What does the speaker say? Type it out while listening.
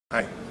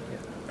Hi,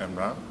 I'm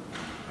Ram.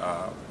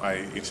 I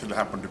incidentally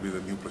happen to be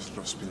the new president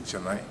of Spin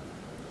Chennai.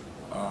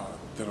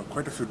 There are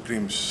quite a few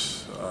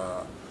dreams.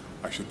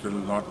 I should tell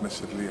not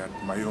necessarily at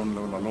my own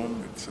level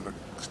alone, it's at the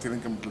steering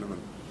committee level.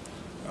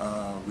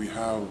 We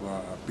have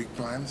big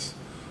plans,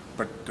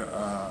 but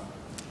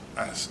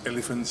as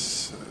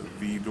elephants,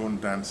 we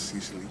don't dance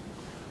easily.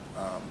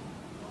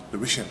 The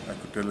vision, I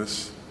could tell,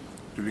 is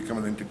to become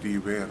an entity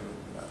where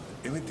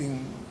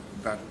anything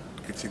that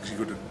gets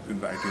executed in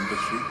the IT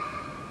industry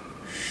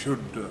should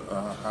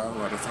have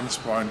a reference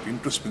point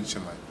into Spin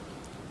Chennai.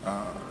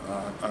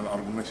 An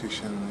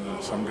organization,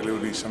 some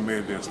delivery,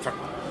 somewhere they are stuck.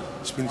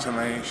 Spin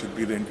Chennai should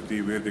be the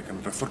entity where they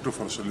can refer to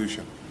for a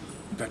solution.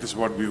 That is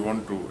what we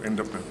want to end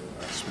up in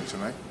Spin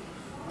Chennai.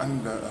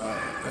 And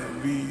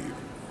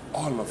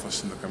all of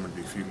us in the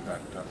committee feel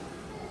that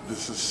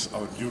this is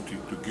our duty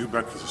to give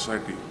back to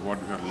society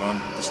what we have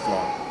learned this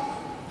long,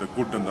 the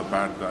good and the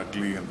bad, the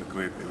ugly and the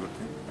great,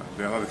 everything.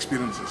 There are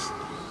experiences,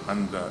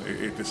 and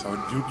it is our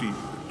duty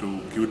to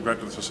give it back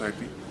to the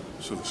society,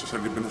 so the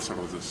society benefits out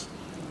of this.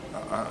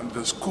 And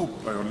the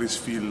scope, I always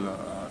feel,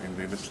 in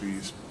the industry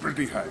is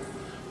pretty high,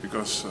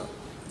 because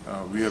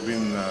we have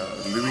been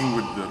living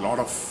with a lot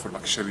of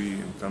luxury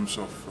in terms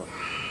of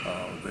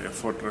the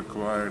effort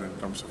required, in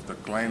terms of the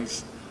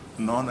client's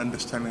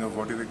non-understanding of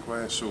what he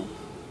requires, so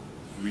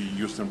we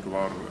use them to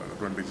our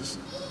advantages.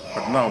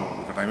 But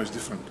now, the time is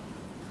different.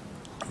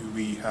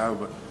 We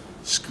have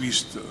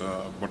squeezed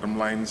bottom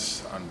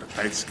lines and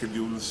tight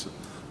schedules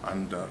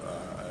and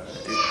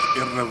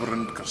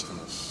irreverent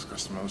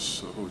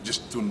customers who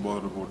just don't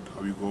bother about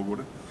how you go about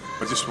it,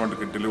 but just want to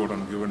get delivered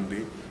on a given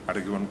day at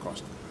a given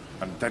cost.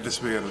 And that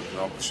is where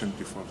the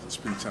opportunity for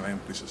Spin Chennai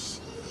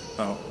increases.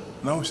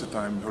 Now is the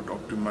time we have to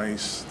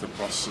optimize the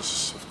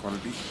process of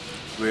quality,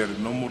 where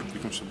no more it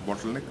becomes a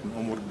bottleneck,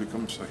 no more it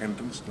becomes a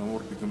hindrance, no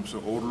more it becomes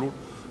an overload,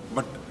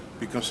 but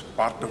becomes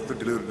part of the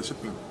delivery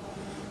discipline.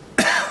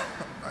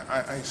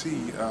 I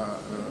see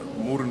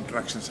more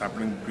interactions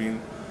happening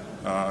between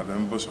the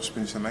members of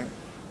Spin Chennai,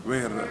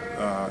 where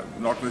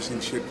not less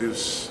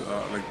initiatives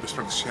like best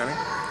practice sharing,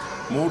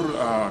 more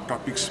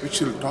topics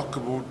which will talk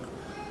about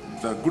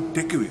the good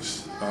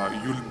takeaways.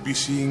 You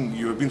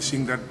have been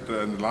seeing that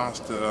in the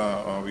last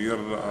year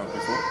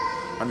before,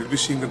 and you'll be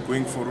seeing that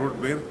going forward,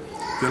 where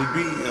there will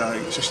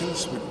be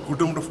sessions with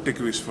good amount of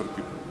takeaways for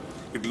people.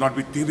 It will not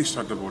be theories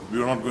talked about.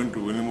 We are not going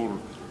to anymore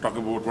talk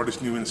about what is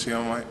new in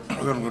CMI.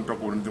 We are not going to talk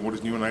about anything what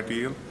is new in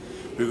ITL.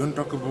 We are going to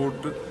talk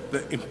about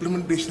the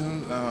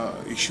implementation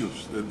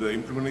issues, the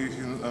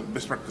implementation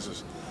best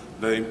practices,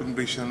 the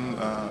implementation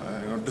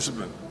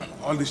discipline.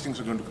 All these things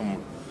are going to come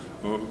out.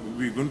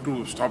 We're going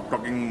to stop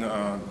talking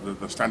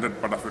the standard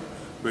part of it,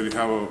 where you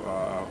have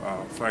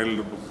a filed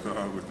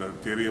book with the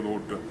theory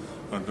about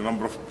the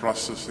number of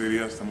process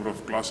areas, number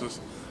of classes,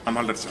 and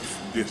all that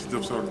stuff.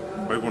 Those are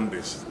bygone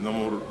days. No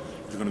more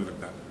it's going to be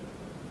like that.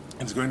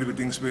 It's going to be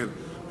things where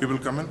people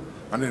come in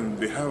and then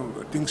they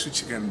have things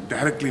which you can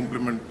directly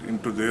implement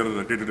into their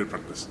day-to-day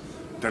practice.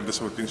 That is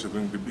how things are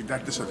going to be.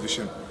 That is our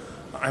vision.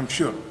 I'm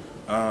sure,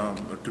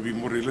 to be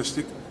more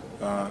realistic,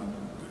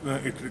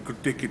 it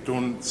could take its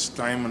own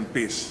time and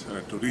pace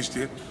to reach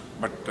there,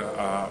 but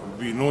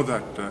we know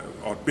that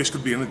our pace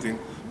could be anything,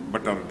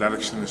 but our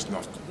direction is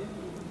not.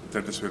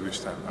 That is where we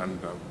stand, and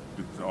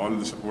with all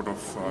the support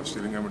of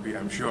steering committee,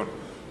 I'm sure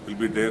we'll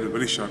be there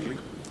very shortly.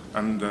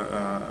 And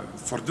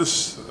for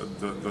this,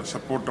 the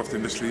support of the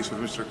industry is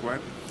very much required,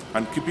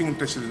 and keeping in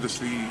touch with the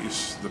industry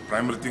is the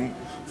primary thing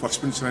for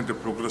Spin Chennai to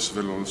progress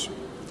well also.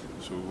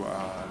 So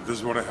this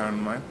is what I have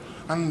in mind,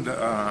 and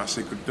as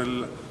I could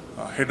tell,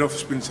 head of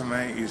Spin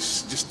Chennai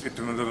is just yet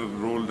another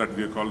role that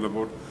we are called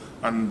about,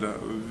 and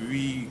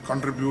we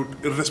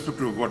contribute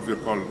irrespective of what we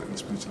are called in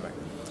Spin Chennai.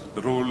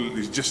 The role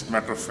is just a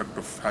matter of fact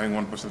of having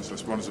one person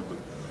responsible.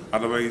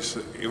 Otherwise,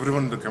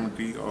 everyone in the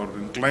committee are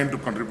inclined to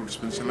contribute to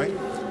Spin Chennai,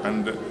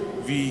 and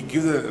we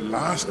give the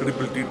last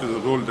credibility to the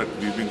role that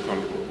we've been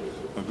called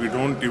about. We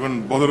don't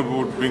even bother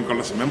about being called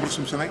as a member of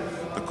Spin Chennai.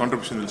 The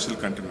contribution will still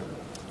continue.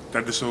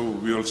 That is how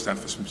we all stand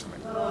for Spin Chennai.